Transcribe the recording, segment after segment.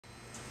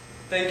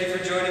Thank you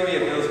for joining me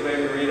at Bills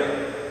Bay Marina.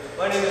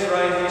 My name is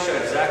Ryan. I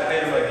have Zach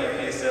Bader, my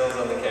VP of Sales,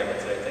 on the camera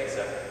today. Thanks,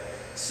 Zach.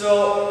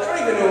 So, I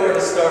don't even know where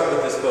to start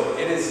with this boat.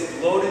 It is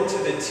loaded to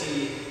the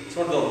T. It's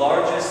one of the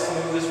largest,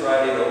 smoothest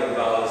riding open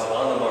bows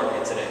on the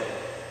market today.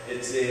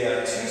 It's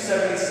a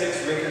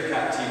 276 RINKER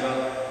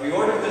Captiva. We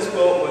ordered this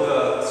boat with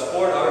a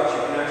sport arch.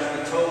 You can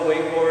actually tow a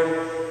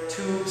wakeboard,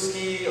 tube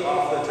ski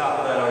off the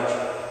top of that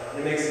arch. And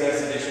it makes a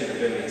nice addition to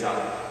Bimini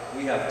Top.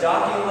 We have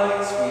docking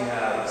lights, we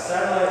have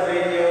satellite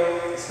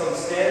radio. This comes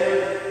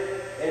standard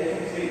and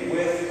complete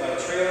with a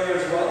trailer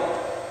as well.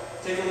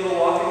 Take a little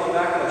walk in the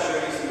back and I'll show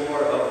you some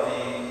more of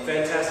the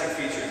fantastic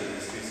features of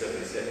this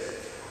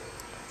 276.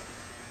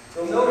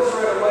 You'll notice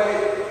right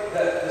away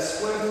that the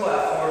swim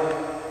platform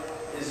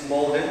is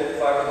molded,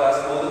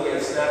 fiberglass molded. We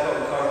have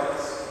snap-up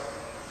carpets.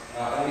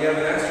 And we have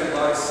an extra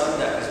large sun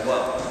deck as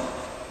well.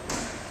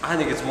 I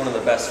think it's one of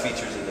the best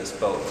features of this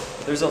boat.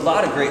 There's a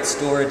lot of great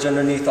storage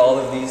underneath all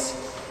of these.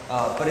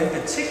 But in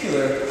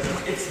particular,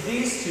 it's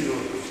these two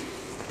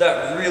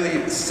that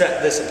really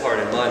set this apart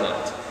in my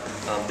mind.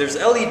 There's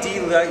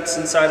LED lights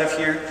inside of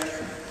here.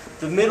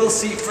 The middle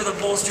seat for the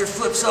bolster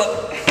flips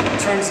up,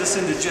 turns this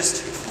into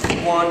just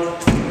one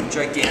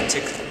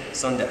gigantic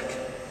sun deck.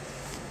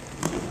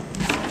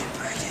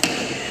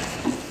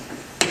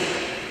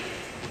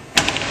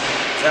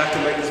 Zach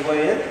can make his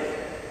way in.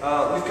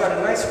 We've got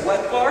a nice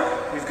wet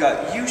bar. We've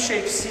got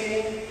U-shaped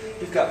seating.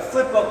 We've got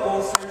flip-up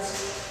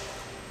bolsters.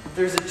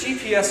 There's a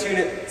GPS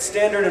unit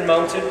standard and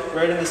mounted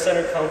right in the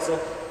center console.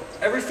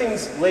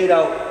 Everything's laid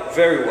out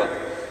very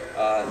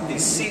well.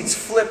 These seats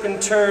flip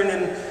and turn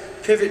and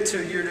pivot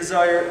to your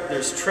desire.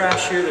 There's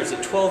trash here. There's a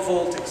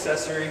 12-volt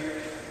accessory.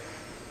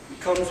 It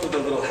comes with a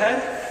little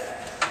head,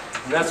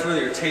 and that's where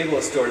your table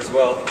is stored as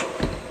well.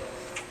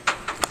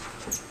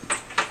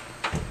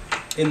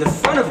 In the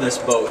front of this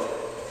boat,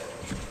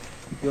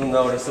 you'll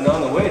notice, and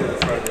on the way to the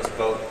front of this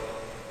boat,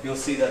 you'll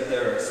see that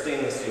there are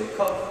stainless steel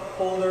cup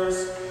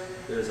holders.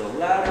 There's a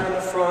ladder in the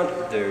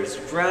front, there's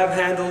grab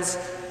handles,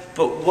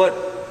 but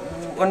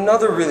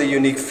another really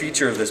unique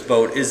feature of this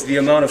boat is the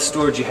amount of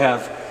storage you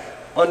have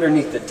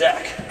underneath the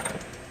deck.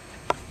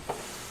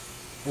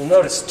 You'll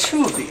notice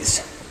two of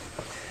these,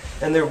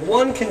 and they're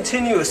one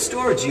continuous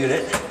storage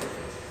unit.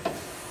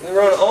 They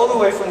run all the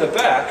way from the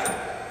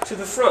back to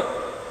the front.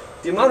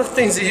 The amount of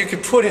things that you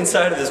can put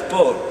inside of this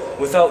boat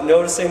without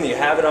noticing that you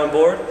have it on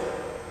board,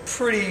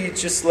 pretty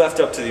just left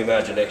up to the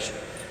imagination.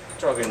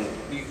 Talking,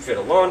 you can fit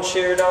a lawn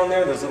chair down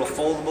there, those little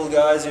foldable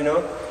guys, you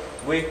know,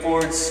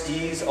 wakeboards,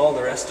 skis, all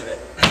the rest of it.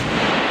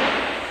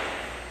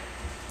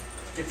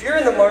 If you're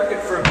in the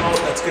market for a boat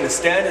that's going to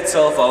stand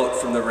itself out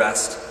from the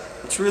rest,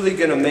 it's really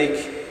going to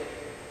make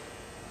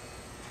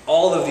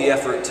all of the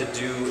effort to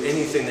do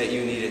anything that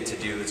you need it to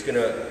do. It's going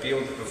to be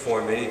able to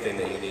perform anything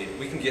that you need.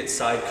 We can get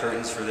side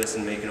curtains for this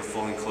and make it a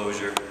full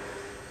enclosure.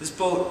 This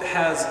boat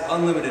has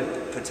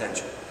unlimited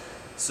potential.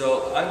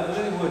 So I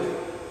really would,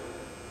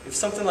 if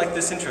something like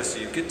this interests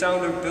you, get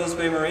down to Bills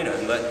Bay Marina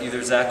and let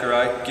either Zach or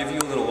I give you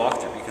a little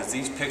walkthrough, because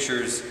these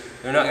pictures,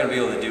 they're not going to be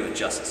able to do it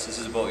justice. This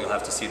is a boat you'll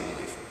have to see to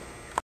believe.